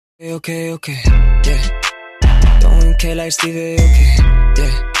Okay, yeah. Don't care like Stevie, okay,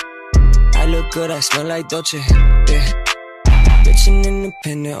 yeah. I look good, I smell like Dolce, yeah. Rich and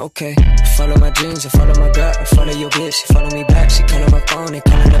independent, okay. I follow my dreams, I follow my gut. I follow your bitch, she follow me back. She calling my phone, they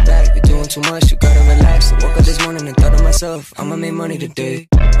calling her back. You're doing too much, you gotta relax. I woke up this morning and thought to myself, I'ma make money today.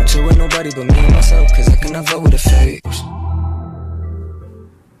 I'm chill with nobody but me and myself, cause I cannot fuck with a fake.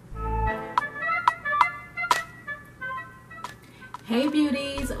 Hey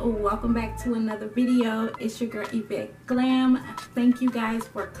beauties, welcome back to another video. It's your girl Yvetteglam. Thank you guys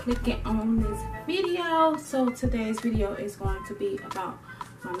for clicking on this video. So today's video is going to be about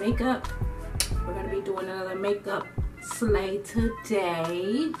my makeup. We're going to be doing another makeup slay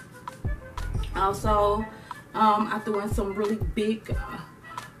today. Also, I threw in some really big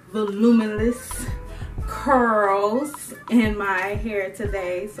voluminous curls in my hair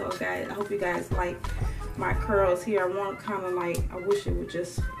today. So guys, I hope you guys like my curls here. I want kind of like, I wish it would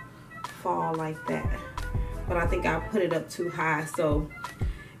just fall like that, but I think I put it up too high, so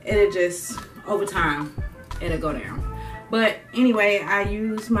it'll just, over time, it'll go down. But anyway, I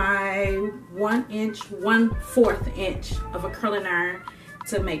use my 1/4 inch of a curling iron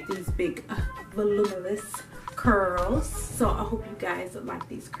to make these big voluminous curls. So I hope you guys like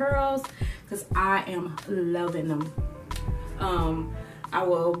these curls because I am loving them. I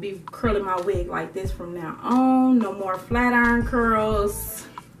will be curling my wig like this from now on. No more flat iron curls.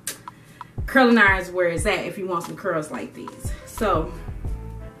 Curling iron is where it's at if you want some curls like these. So,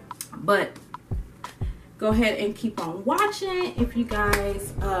 but go ahead and keep on watching if you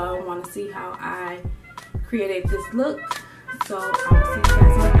guys want to see how I created this look. So I will see you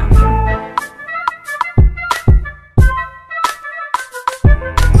guys on the outro.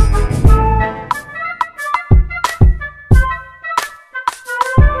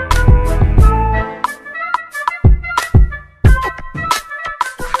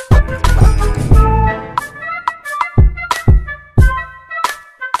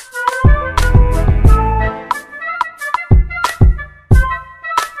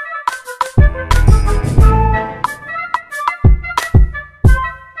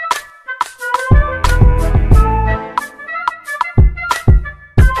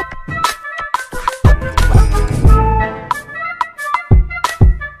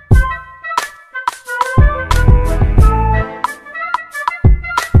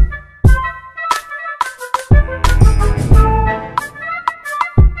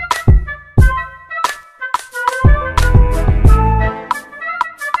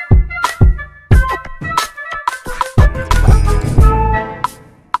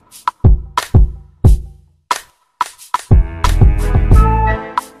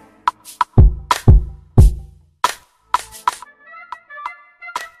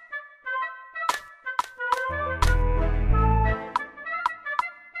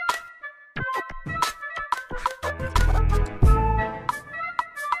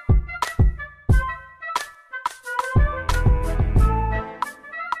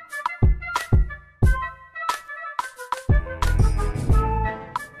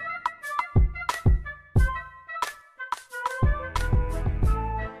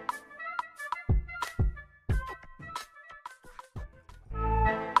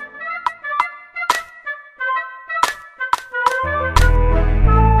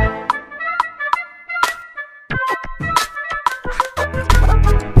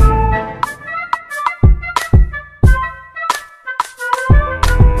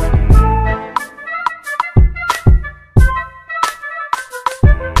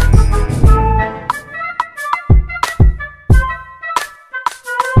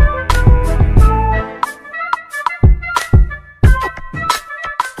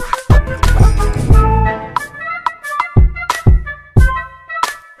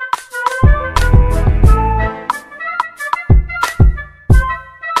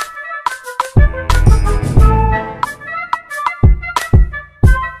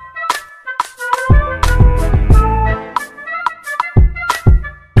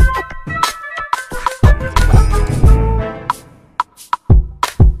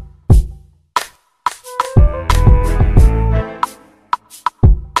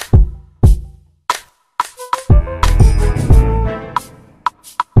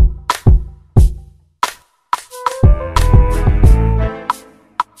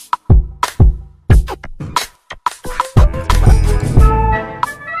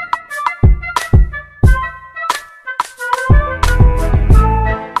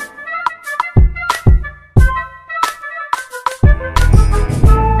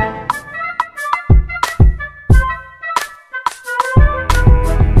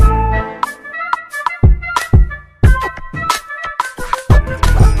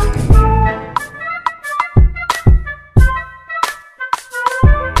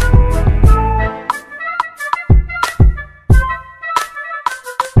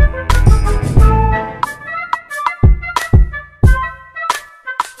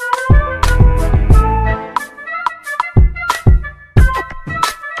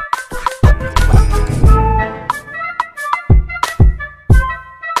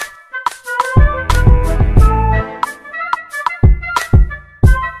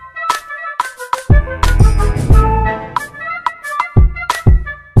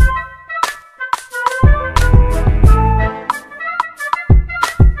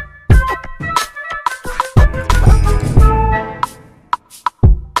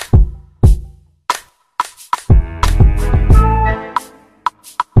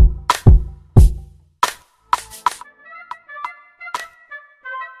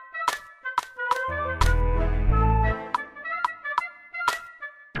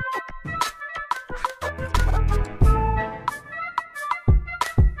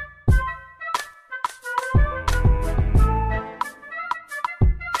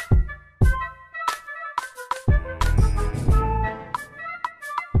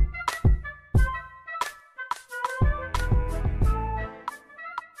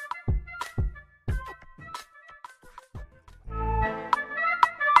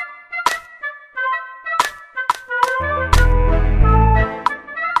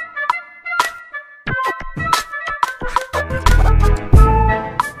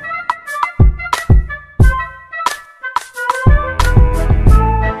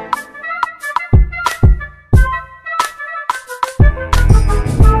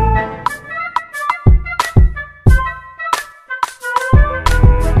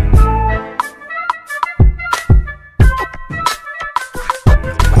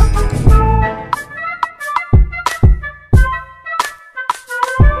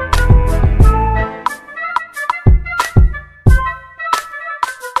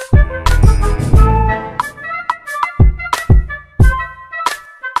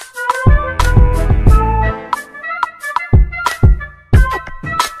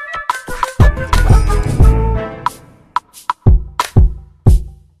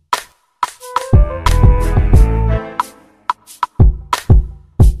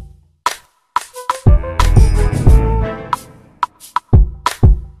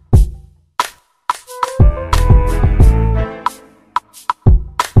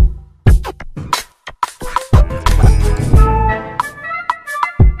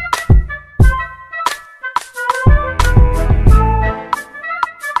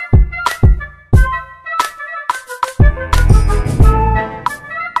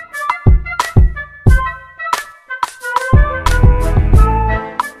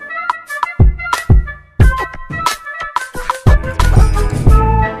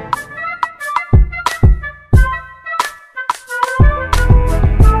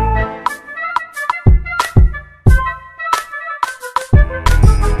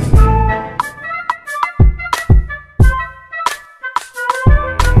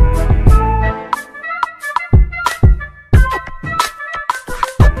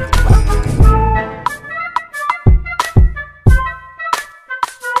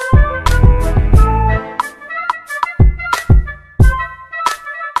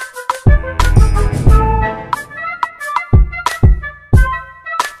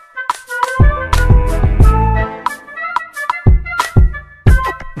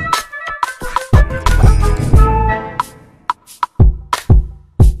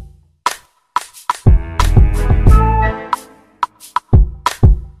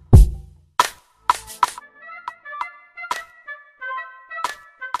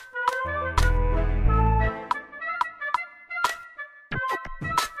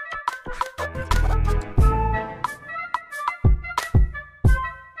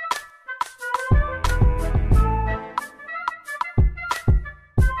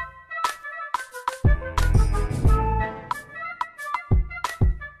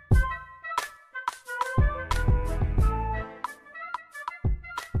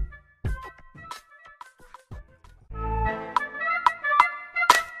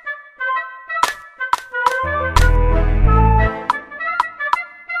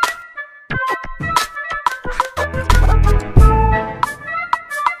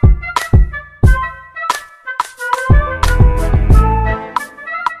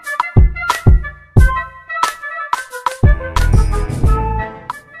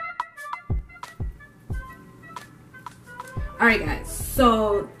 Alright guys,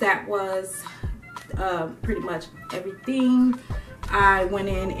 so that was pretty much everything. I went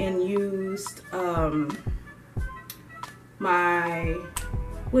in and used my,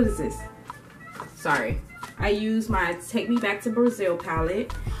 what is this? Sorry. I used my Take Me Back to Brazil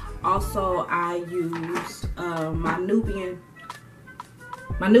palette. Also, I used my Nubian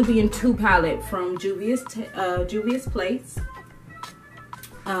 2 palette from Juvia's Place.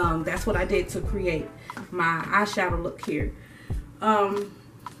 That's what I did to create my eyeshadow look here.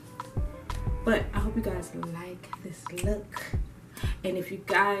 But I hope you guys like this look. And if you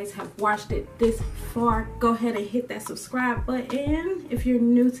guys have watched it this far, go ahead and hit that subscribe button if you're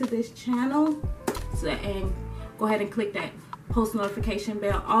new to this channel. And go ahead and click that post notification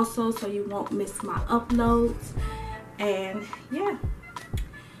bell also, so you won't miss my uploads. And yeah,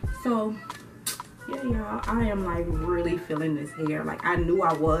 so yeah y'all, I am like really feeling this hair. Like I knew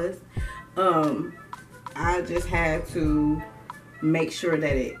I was. I just had to make sure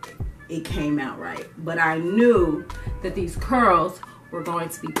that it came out right. But I knew that these curls were going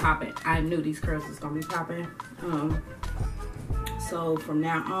to be popping. I knew these curls was going to be popping. So from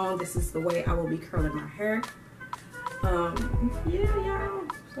now on, this is the way I will be curling my hair. Yeah, y'all.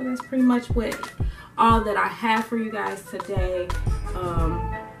 So that's pretty much all that I have for you guys today.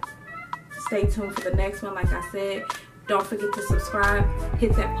 Stay tuned for the next one. Like I said, don't forget to subscribe,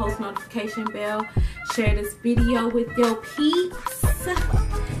 hit that post notification bell, share this video with your peeps.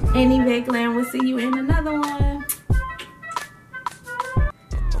 And Yvetteglam will see you in another one.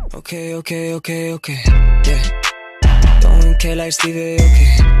 Okay, yeah. Don't care like Stevie,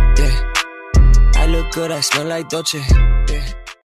 okay, yeah. I look good, I smell like Dolce.